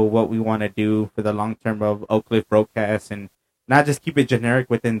know what we want to do for the long term of Oak Cliff Broadcast, and not just keep it generic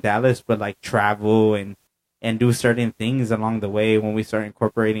within Dallas, but like travel and do certain things along the way when we start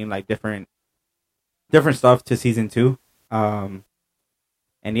incorporating like different stuff to season 2.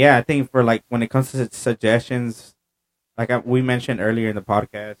 And yeah, I think for like when it comes to suggestions, like we mentioned earlier in the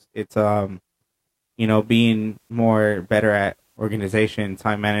podcast, it's you know, being better at organization,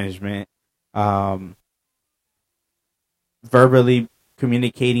 time management, verbally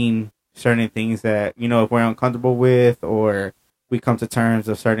communicating certain things that, you know, if we're uncomfortable with, or we come to terms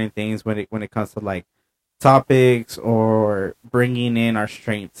of certain things when it comes to like topics, or bringing in our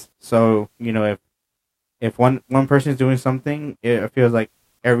strengths. So, you know, if one person is doing something, it feels like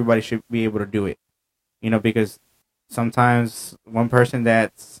everybody should be able to do it, you know, because sometimes one person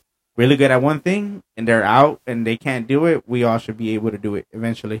that's really good at one thing and they're out and they can't do it, we all should be able to do it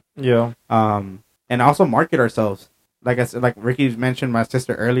eventually. Yeah. And also market ourselves. like I said, like Ricky mentioned, my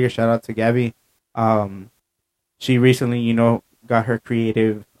sister earlier. Shout out to Gabby. She recently, got her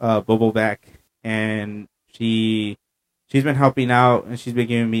creative bubble back, and she's been helping out, and she's been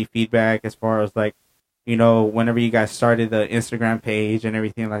giving me feedback as far as like, whenever you guys started the Instagram page and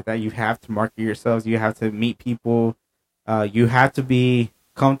everything like that, you have to market yourselves. You have to meet people. You have to be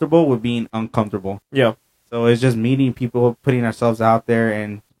comfortable with being uncomfortable. Yeah. So it's just meeting people, putting ourselves out there,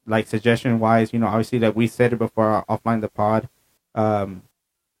 and like suggestion wise, obviously that we said it before offline the pod,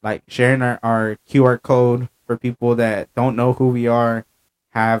 like sharing our QR code for people that don't know who we are,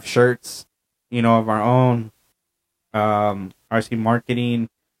 have shirts, of our own, obviously marketing,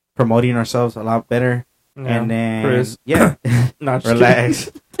 promoting ourselves a lot better. Yeah. And then, Chris. yeah, Not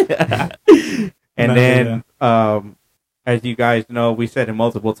relax. And No, then, as you guys know, we said it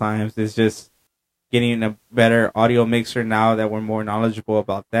multiple times, it's just getting a better audio mixer now that we're more knowledgeable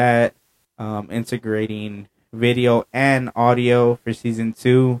about that. Integrating video and audio for season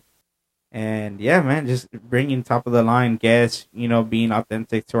 2. And yeah, man, just bringing top of the line guests, being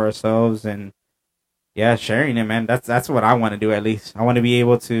authentic to ourselves, and yeah, sharing it, man. That's what I want to do. At least I want to be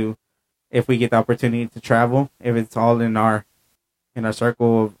able to, if we get the opportunity to travel, if it's all in our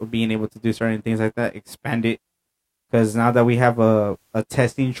circle of being able to do certain things like that, expand it. Because now that we have a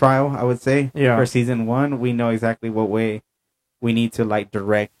testing trial, I would say, for season 1, we know exactly what way we need to like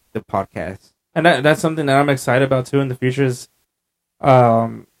direct the podcast. And that's something that I'm excited about too in the future is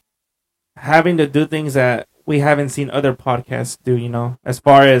having to do things that we haven't seen other podcasts do, as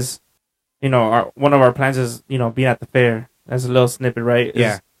far as, one of our plans is, being at the fair. That's a little snippet, right?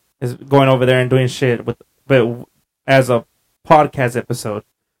 Is going over there and doing shit but as a podcast episode.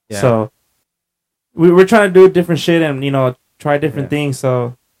 Yeah. So we're trying to do different shit and, try different things.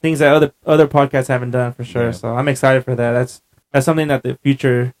 So things that other podcasts haven't done for sure. Yeah. So I'm excited for that. That's something that the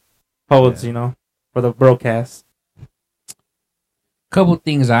future holds, for the broadcast. Couple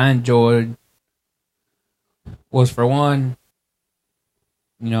things I enjoyed was, for one,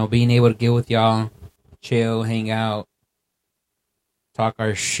 being able to get with y'all, chill, hang out, talk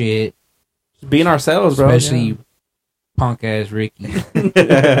our shit. Just being ourselves, bro. Especially punk ass Ricky.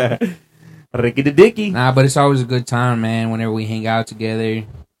 Ricky the Dicky. Nah, but it's always a good time, man, whenever we hang out together.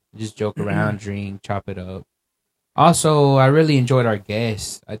 Just joke around, drink, chop it up. Also, I really enjoyed our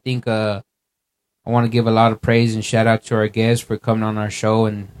guests. I think I want to give a lot of praise and shout out to our guests for coming on our show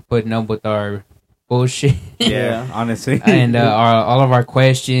and putting up with our bullshit. Yeah, honestly. And all of our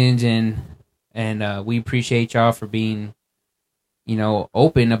questions, and we appreciate y'all for being,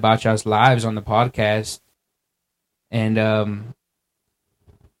 open about y'all's lives on the podcast. And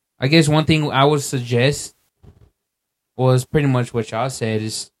I guess one thing I would suggest was pretty much what y'all said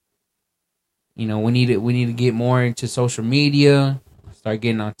is, we need to get more into social media, start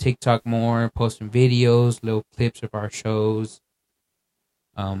getting on TikTok more, posting videos, little clips of our shows.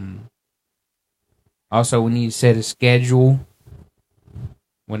 Also, we need to set a schedule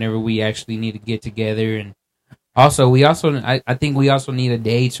whenever we actually need to get together, and also I think we also need a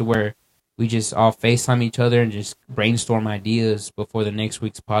day to where we just all FaceTime each other and just brainstorm ideas before the next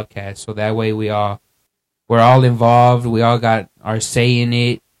week's podcast. So that way we're all involved. We all got our say in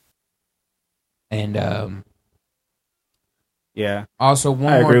it. And yeah. Also,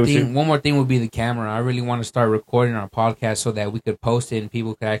 one more thing would be the camera. I really want to start recording our podcast so that we could post it and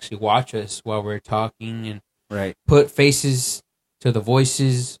people could actually watch us while we're talking and put faces to the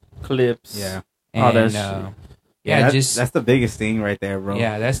voices, clips. Yeah. And that's the biggest thing right there, bro.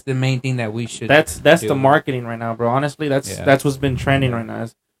 Yeah, that's the main thing that we should. That's the marketing right now, bro. Honestly, that's what's been trending right now.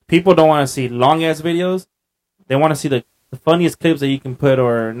 People don't want to see long ass videos. They want to see the funniest clips that you can put,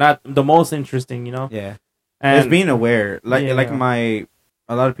 or not the most interesting, Yeah. And it's being aware. A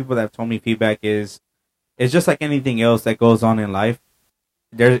lot of people that have told me feedback it's just like anything else that goes on in life.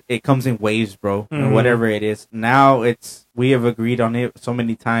 It comes in waves, bro. Mm-hmm. Whatever it is. Now we have agreed on it so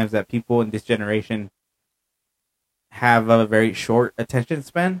many times that people in this generation have a very short attention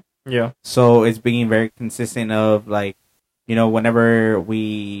span. Yeah. So it's being very consistent of like, whenever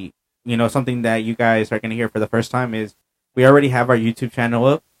we, something that you guys are going to hear for the first time is we already have our YouTube channel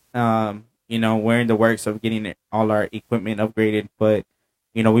up. We're in the works of getting all our equipment upgraded, but,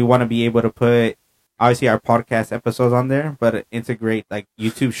 we want to be able to put obviously our podcast episodes on there, but integrate like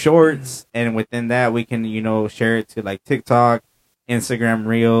YouTube shorts. And within that, we can, share it to like TikTok, Instagram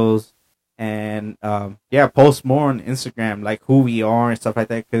Reels, and post more on Instagram, like who we are and stuff like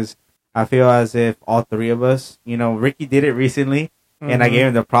that. Cause I feel as if all three of us, Ricky did it recently, and I gave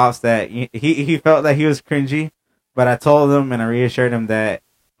him the props that he felt that he was cringy, but I told him and I reassured him that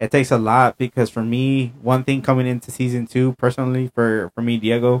it takes a lot, because for me, one thing coming into season 2, personally, for me,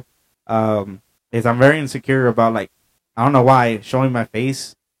 Diego, is I'm very insecure about like I don't know why, showing my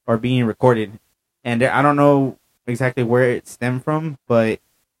face or being recorded. And I don't know exactly where it stemmed from, but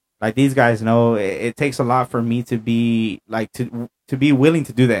like these guys know, it takes a lot for me to be like to be willing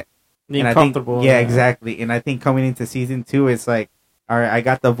to do that. Being And I comfortable. think, yeah, exactly. And I think coming into season 2, it's like, all right, I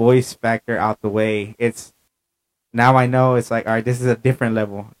got the voice factor out the way. It's now I know it's like, all right, this is a different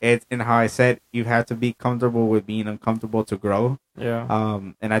level. It's and how I said you have to be comfortable with being uncomfortable to grow. Yeah.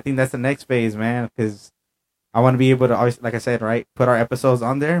 And I think that's the next phase, man, because I want to be able to always, like I said, right, put our episodes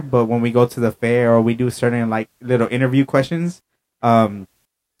on there. But when we go to the fair or we do certain like little interview questions,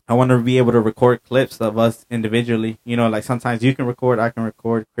 I want to be able to record clips of us individually. You know, like sometimes you can record, I can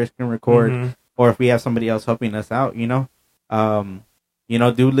record, Chris can record, or if we have somebody else helping us out,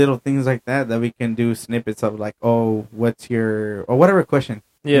 do little things like that we can do snippets of like, oh, what's your, or whatever question,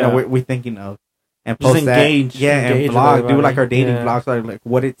 we're thinking of. And just post engage, that, engage and vlog, do like our dating yeah. vlogs, like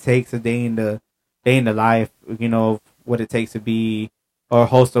what it takes a day in the life, what it takes to be or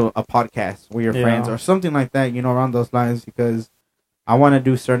host a podcast with your friends or something like that, around those lines, because I want to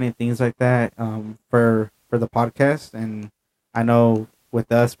do certain things like that for the podcast. And I know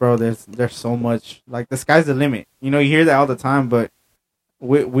with us, bro, there's so much, like the sky's the limit. You hear that all the time, but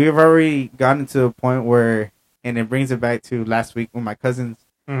we've already gotten to a point where, and it brings it back to last week with my cousins.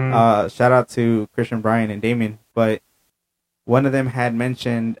 Shout out to Christian, Brian, and Damon. But one of them had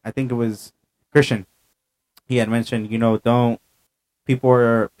mentioned, I think it was Christian. He had mentioned, don't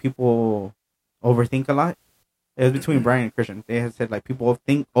people overthink a lot. It was between Brian and Christian. They had said like people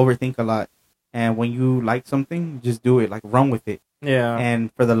overthink a lot, and when you like something, just do it, like run with it. Yeah.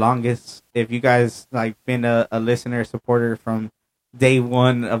 And for the longest, if you guys like been a listener, supporter from day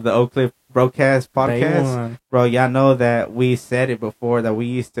one of the Oak Cliff Broadcast podcast, bro, y'all know that we said it before, that we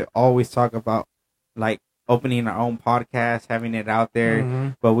used to always talk about like opening our own podcast, having it out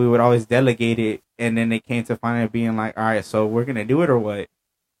there, but we would always delegate it, and then it came to finally being like, all right, so we're gonna do it or what?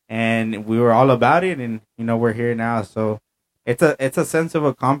 And we were all about it, and we're here now. So it's a sense of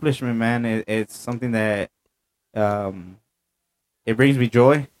accomplishment, man. It's something that it brings me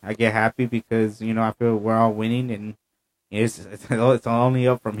joy. I get happy because I feel we're all winning, and it's only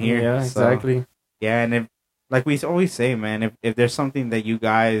up from here. Yeah, exactly. So, yeah, and if, like we always say, man, if there's something that you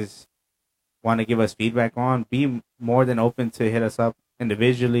guys want to give us feedback on, be more than open to hit us up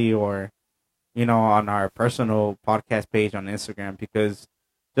individually or on our personal podcast page on Instagram, because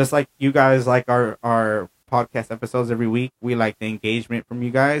just like you guys like our podcast episodes every week, we like the engagement from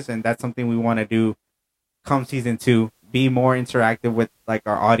you guys, and that's something we want to do come season 2. Be more interactive with like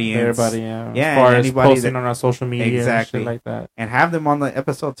our audience, everybody, yeah, as far as anybody posting on our social media, exactly, and shit like that, and have them on the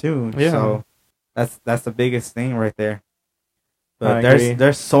episode too. Yeah. So that's the biggest thing right there. But I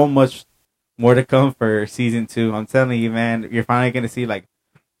there's so much more to come for season 2. I'm telling you, man, you're finally gonna see, like,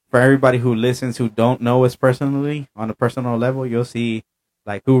 for everybody who listens who don't know us personally on a personal level, you'll see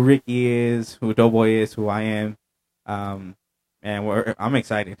like who Ricky is, who Doughboy is, who I am. And I'm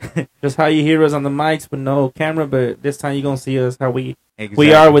excited. Just how you hear us on the mics with no camera, but this time you're gonna see us how we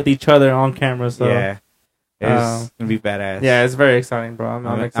exactly. are with each other on camera. So yeah, it's gonna be badass. Yeah, it's very exciting, bro.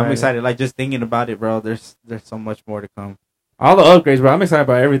 I'm excited. I'm excited. Like just thinking about it, bro. There's so much more to come. All the upgrades, bro. I'm excited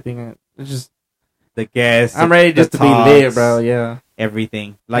about everything. It's just the guests. I'm ready just to be lit, bro. Yeah,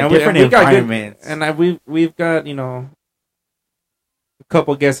 everything, like and different environments. We've got a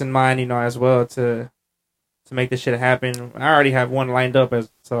couple guests in mind, as well to make this shit happen. I already have one lined up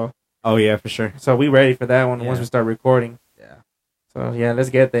so. Oh yeah, for sure. So we ready for that one once we start recording. Yeah. So yeah, let's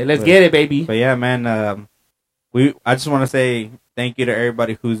get there. Let's get it, baby. But yeah, man. I just want to say thank you to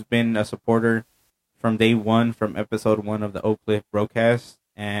everybody who's been a supporter from day one, from episode 1 of the Oak Cliff Broadcast,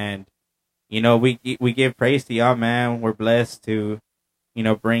 and we give praise to y'all, man. We're blessed to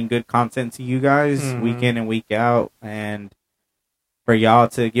bring good content to you guys week in and week out, and for y'all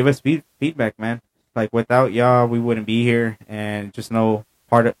to give us feedback, man. Like without y'all, we wouldn't be here, and just know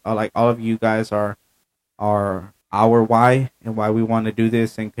part of like all of you guys are our why and why we want to do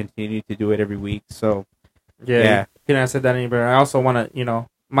this and continue to do it every week. So yeah. Couldn't have said that any better. I also want to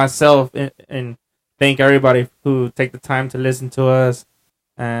myself and thank everybody who take the time to listen to us,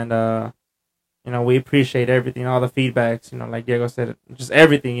 and we appreciate everything, all the feedbacks. Like Diego said, just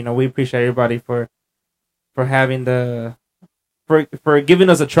everything. We appreciate everybody for having for giving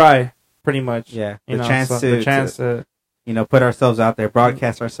us a try. Pretty much, yeah. The chance to put ourselves out there,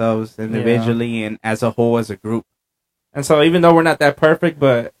 broadcast ourselves individually and as a whole, as a group. And so, even though we're not that perfect,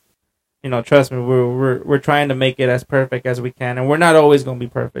 but trust me, we're trying to make it as perfect as we can, and we're not always gonna be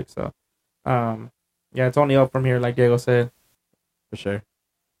perfect. So, yeah, it's only up from here, like Diego said. For sure.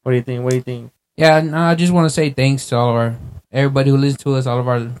 What do you think? Yeah, no, I just want to say thanks to everybody who listens to us, all of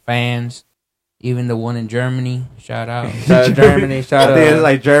our fans. even the one in Germany. Shout out. Shout out Germany. Shout I think it's out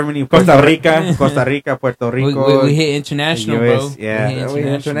like Germany, Costa Rica. Costa Rica, Puerto Rico. We hit international, US, bro. yeah. We hit We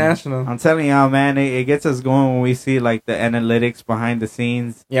international. I'm telling y'all, man, it gets us going when we see like the analytics behind the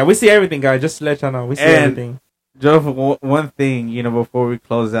scenes. Yeah, we see everything, guys. Just to let y'all know, we see And- everything. Joe, one thing, before we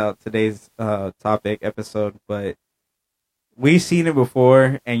close out today's topic episode, but we've seen it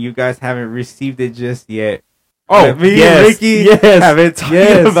before, and you guys haven't received it just yet. Oh, But me and yes, Ricky yes, have been talking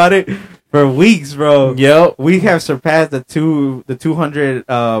yes. about it for weeks, bro. Yep. We have surpassed the 200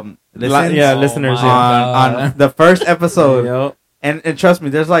 listens listeners. Oh my on God. the first episode. Yep. And trust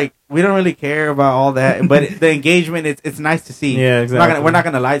me, there's like, we don't really care about all that, but the engagement, it's nice to see. Yeah, exactly. We're not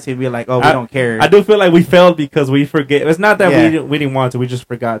gonna lie to you and be like, oh, we don't care. I do feel like we failed because we forget. It's not that Yeah. we didn't want to. We just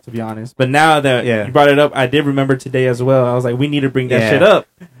forgot, to be honest. But now that Yeah. you brought it up, I did remember today as well. I was like, we need to bring that Yeah. shit up.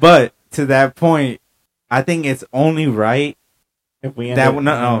 But to that point, I think it's only right If we end that up-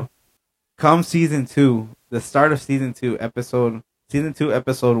 no, come season 2, the start of season 2, episode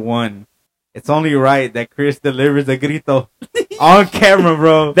 1. It's only right that Chris delivers a grito on camera,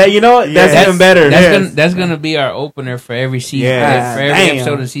 bro. That you know what? Yes. That's even better. That's gonna be our opener for every season. Yes. For every Damn.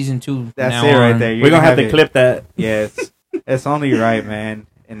 episode of season 2. That's now it right on. there. We're gonna have to it. clip that. Yes, it's only right, man.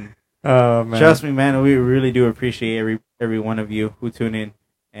 And Oh man. trust me, man, we really do appreciate every one of you who tune in.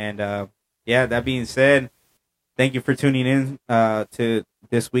 And yeah, that being said, thank you for tuning in to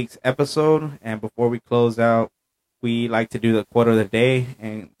this week's episode. And before we close out, we like to do the quote of the day.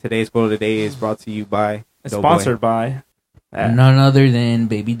 And today's quote of the day is brought to you by It's Doughboy. sponsored by. None other than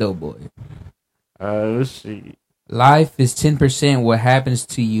Baby Doughboy. Oh shit. Life is 10% what happens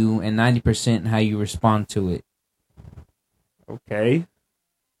to you and 90% how you respond to it. Okay.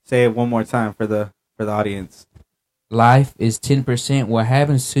 Say it one more time for the audience. Life is 10% what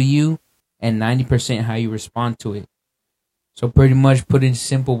happens to you and 90% how you respond to it. So pretty much put in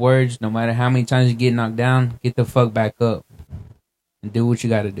simple words, no matter how many times you get knocked down, get the fuck back up and do what you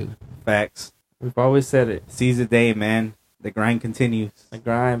got to do. Facts. We've always said it. Seize the day, man. The grind continues. The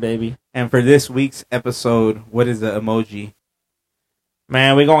grind, baby. And for this week's episode, what is the emoji?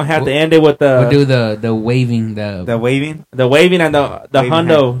 Man, we're gonna have to end it with We'll the do the waving, The waving? waving and the Waving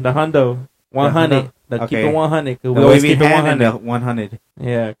hundo. The hundo. 100. hundo? Keep Okay. it 100. 'Cause The we always waving keep it hand and 100. the 100.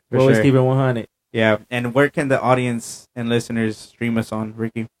 Yeah, For we always sure. keep it 100. Yeah. And where can the audience and listeners stream us on,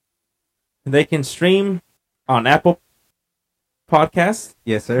 Ricky? They can stream on Apple Podcasts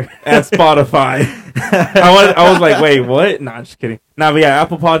Yes, sir. and Spotify. I was like, wait, what? Nah, just kidding. Nah, but yeah,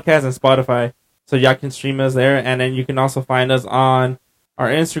 Apple Podcasts and Spotify. So y'all can stream us there. And then you can also find us on our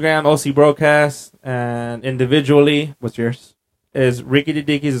Instagram, OC Broadcast. And individually What's yours? is Ricky the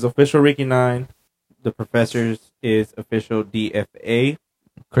Dickies, is official Ricky9. The professor's is official DFA.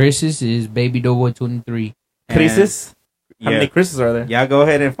 Chris's is Baby Doughboy 23. And Chris's. How yeah. many Chris's are there? Yeah, go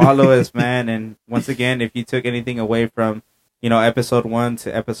ahead and follow us, man. And once again, if you took anything away from, episode 1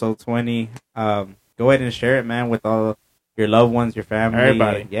 to episode 20, go ahead and share it, man, with all your loved ones, your family.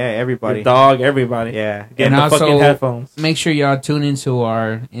 Everybody. Yeah, everybody. Your dog, everybody. Yeah. Get And the also- fucking headphones. Make sure y'all tune into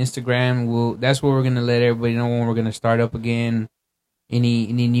our Instagram. That's where we're gonna let everybody know when we're gonna start up again. Any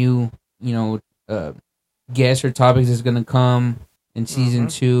new guests or topics that's gonna come in season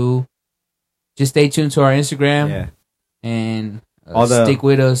 2. Just stay tuned to our Instagram Yeah. and All stick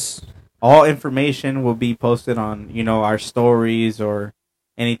with us. All information will be posted on, our stories or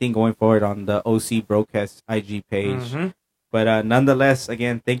anything going forward on the OC Broadcast IG page. Mhm. But nonetheless,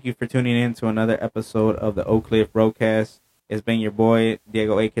 again, thank you for tuning in to another episode of the Oak Cliff Broadcast. It's been your boy,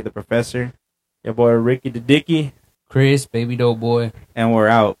 Diego A.K. the Professor, Your boy Ricky the Dicky. Chris, Baby Doughboy. and we're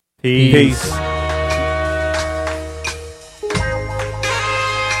out. Peace. Peace.